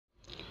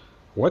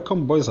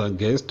Welcome boys and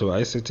girls to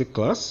ICT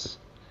class.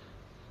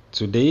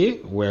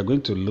 Today we are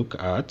going to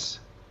look at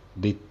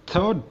the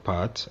third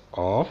part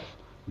of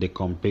the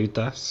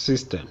computer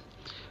system.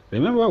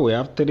 Remember, we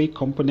have three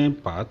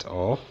component parts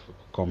of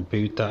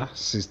computer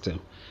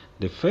system.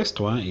 The first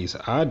one is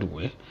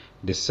hardware,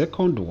 the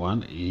second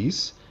one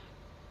is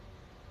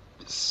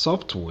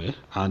software,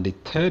 and the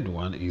third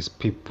one is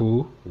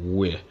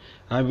peopleware.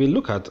 And we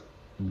look at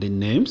the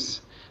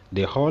names,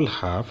 they all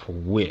have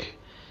ware.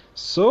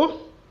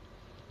 So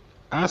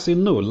as you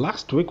know,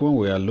 last week when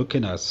we were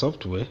looking at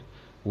software,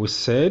 we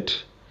said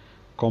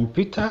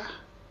computer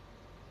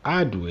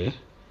hardware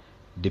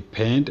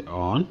depend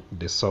on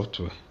the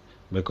software,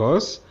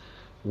 because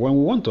when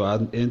we want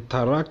to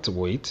interact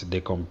with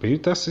the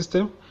computer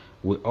system,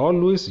 we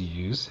always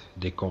use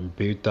the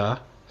computer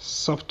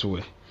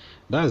software.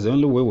 That's the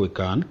only way we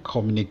can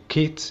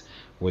communicate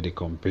with the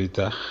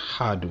computer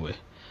hardware.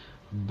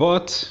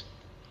 But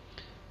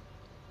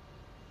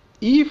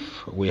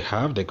if we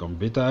have the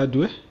computer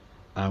hardware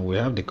and we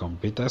have the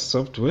computer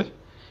software,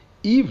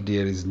 if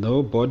there is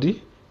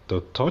nobody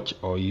to touch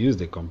or use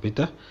the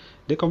computer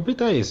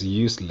is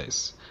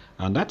useless.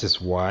 And that is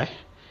why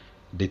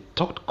the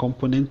third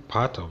component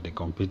part of the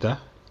computer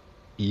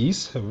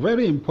is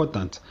very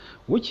important,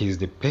 which is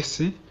the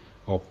person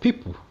or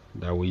people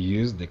that will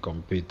use the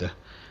computer.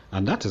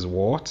 And that is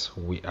what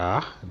we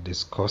are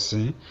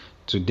discussing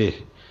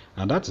today.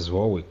 And that is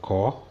what we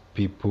call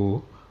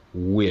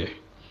peopleware.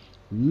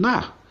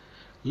 Now,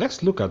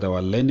 let's look at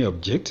our learning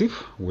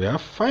objective. We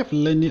have 5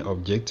 learning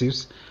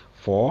objectives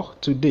for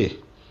today.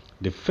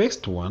 The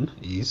first one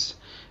is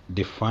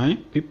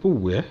define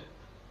peopleware.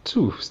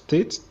 2.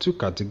 State 2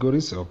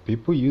 categories of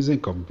people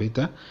using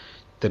computer.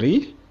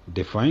 3.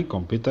 Define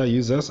computer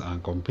users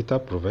and computer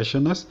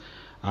professionals.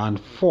 And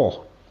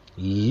 4.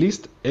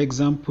 List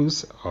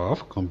examples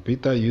of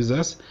computer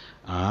users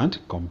and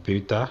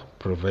computer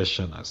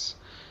professionals.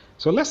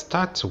 So let's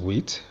start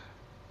with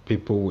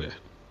peopleware.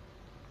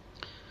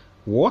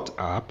 What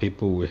are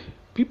peopleware?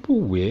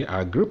 Peopleware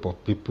are a group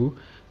of people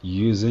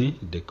using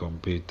the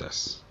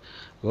computers.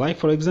 Like,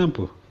 for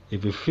example,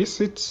 if you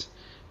visit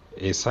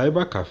a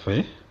cyber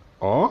cafe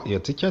or your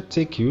teacher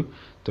take you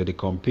to the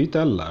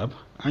computer lab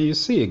and you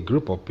see a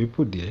group of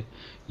people there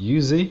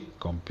using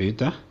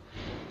computer,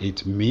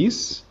 it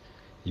means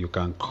you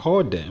can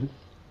call them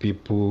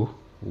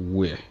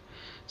peopleware.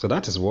 So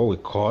that is what we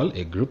call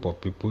a group of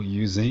people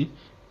using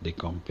the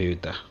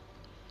computer.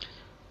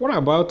 What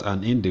about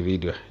an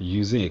individual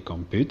using a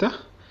computer?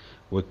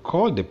 We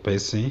call the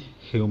person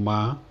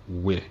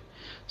humanware.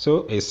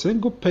 So a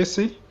single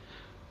person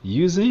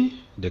using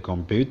the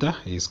computer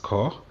is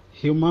called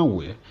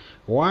humanware,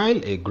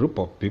 while a group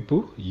of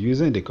people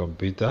using the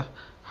computer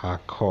are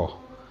called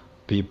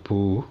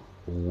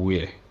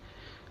peopleware.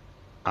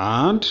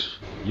 And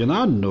you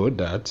now know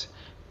that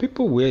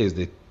peopleware is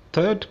the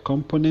third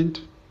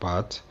component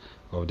part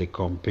of the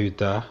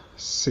computer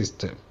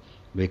system,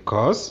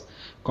 because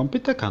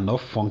computer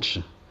cannot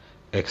function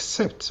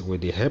except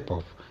with the help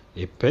of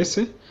a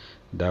person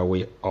that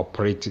will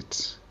operate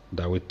it,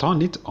 that will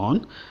turn it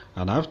on,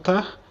 and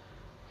after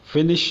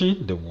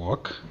finishing the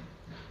work,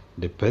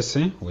 the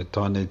person will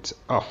turn it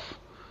off.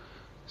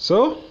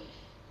 So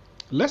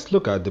let's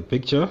look at the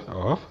picture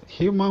of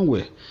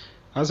humanware.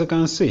 As you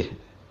can see,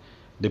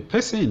 the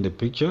person in the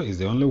picture is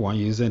the only one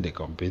using the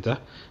computer,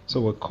 so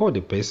we call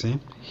the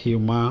person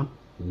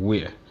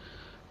humanware,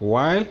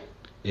 while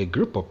a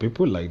group of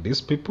people like these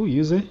people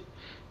using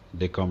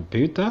the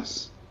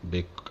computers,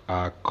 they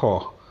are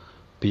called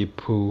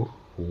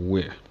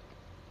peopleware.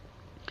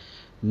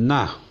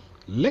 Now,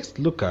 let's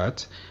look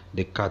at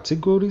the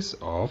categories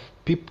of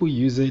people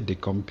using the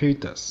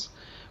computers.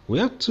 We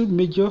have 2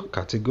 major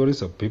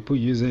categories of people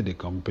using the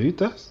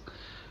computers.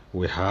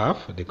 We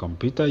have the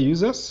computer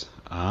users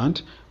and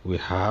we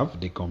have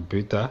the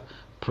computer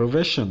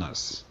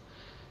professionals.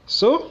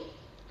 So,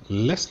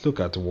 let's look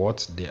at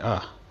what they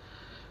are.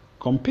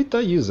 Computer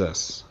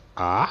users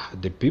are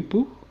the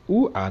people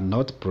who are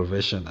not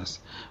professionals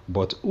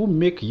but who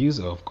make use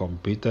of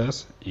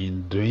computers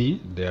in doing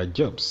their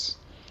jobs.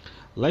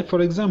 Like,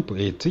 for example,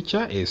 a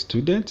teacher, a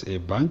student, a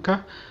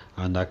banker,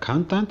 an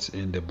accountant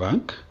in the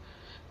bank,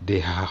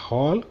 they are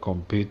all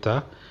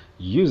computer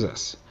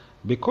users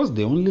because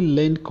they only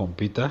learn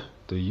computer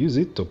to use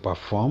it to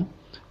perform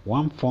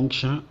one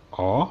function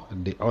or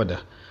the other.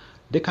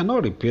 They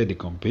cannot repair the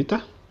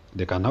computer,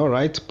 they cannot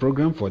write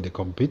program for the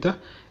computer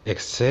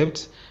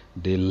except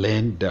they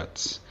learn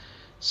that.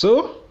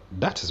 So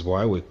that is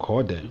why we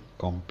call them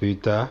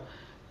computer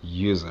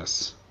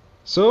users.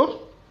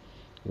 So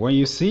when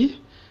you see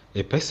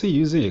a person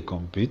using a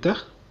computer,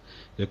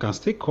 you can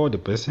still call the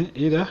person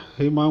either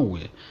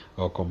humanware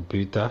or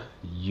computer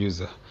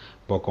user.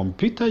 But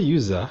computer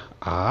user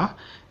are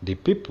the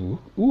people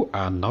who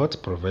are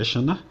not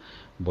professional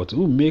but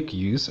who make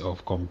use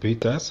of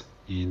computers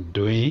in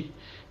doing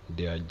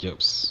their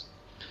jobs.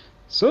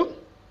 So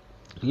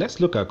let's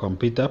look at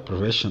computer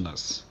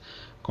professionals.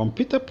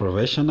 Computer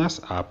professionals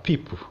are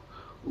people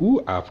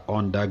who have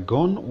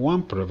undergone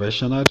one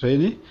professional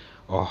training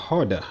or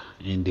other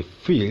in the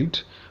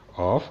field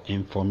of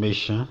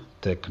information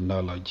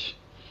technology.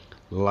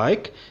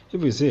 Like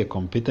if you say a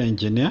computer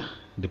engineer,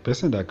 the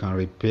person that can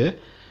repair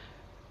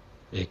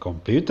a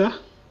computer,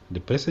 the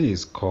person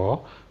is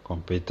called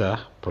computer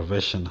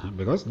professional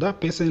because that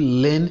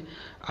person learn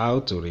how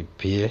to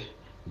repair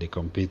the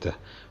computer.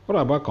 What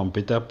about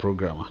computer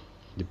programmer?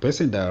 The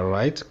person that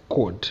writes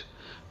code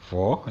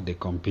for the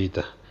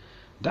computer.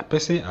 That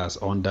person has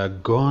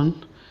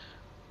undergone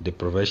the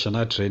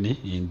professional training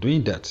in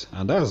doing that,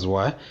 and that's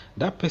why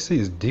that person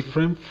is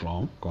different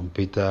from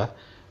computer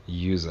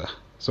user.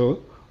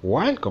 So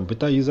while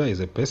computer user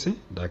is a person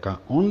that can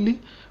only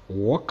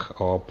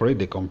work or operate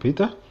the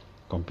computer,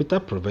 computer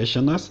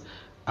professionals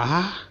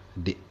are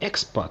the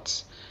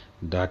experts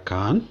that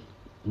can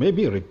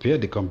maybe repair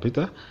the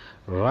computer,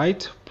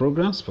 write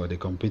programs for the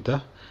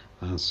computer,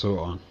 and so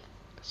on.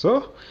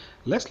 So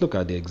let's look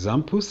at the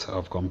examples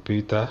of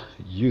computer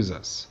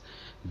users.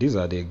 These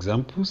are the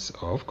examples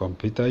of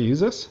computer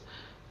users: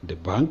 the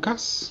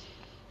bankers,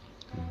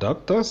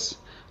 doctors,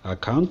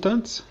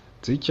 accountants,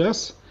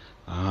 teachers,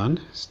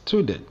 and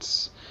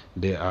students.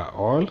 They are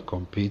all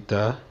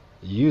computer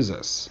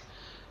users.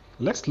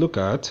 Let's look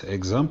at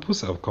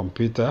examples of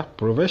computer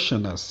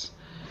professionals.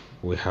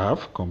 We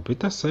have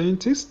computer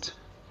scientists,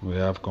 we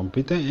have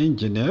computer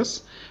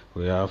engineers,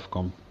 we have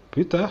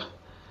computer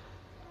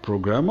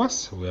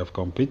programmers, we have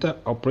computer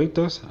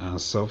operators,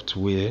 and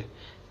software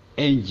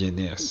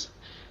engineers.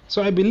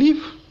 So I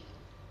believe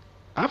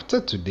after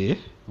today,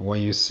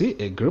 when you see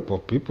a group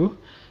of people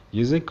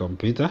using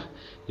computer,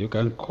 you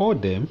can call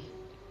them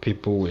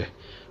peopleware.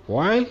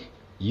 While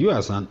you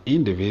as an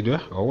individual,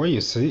 or when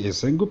you see a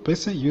single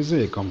person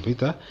using a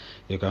computer,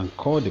 you can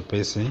call the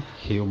person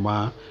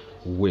human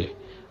way.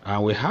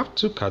 And we have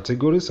two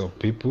categories of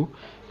people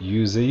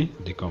using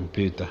the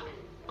computer: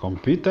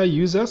 computer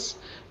users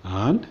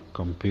and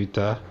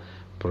computer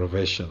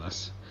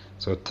professionals.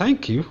 So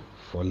thank you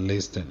for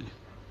listening.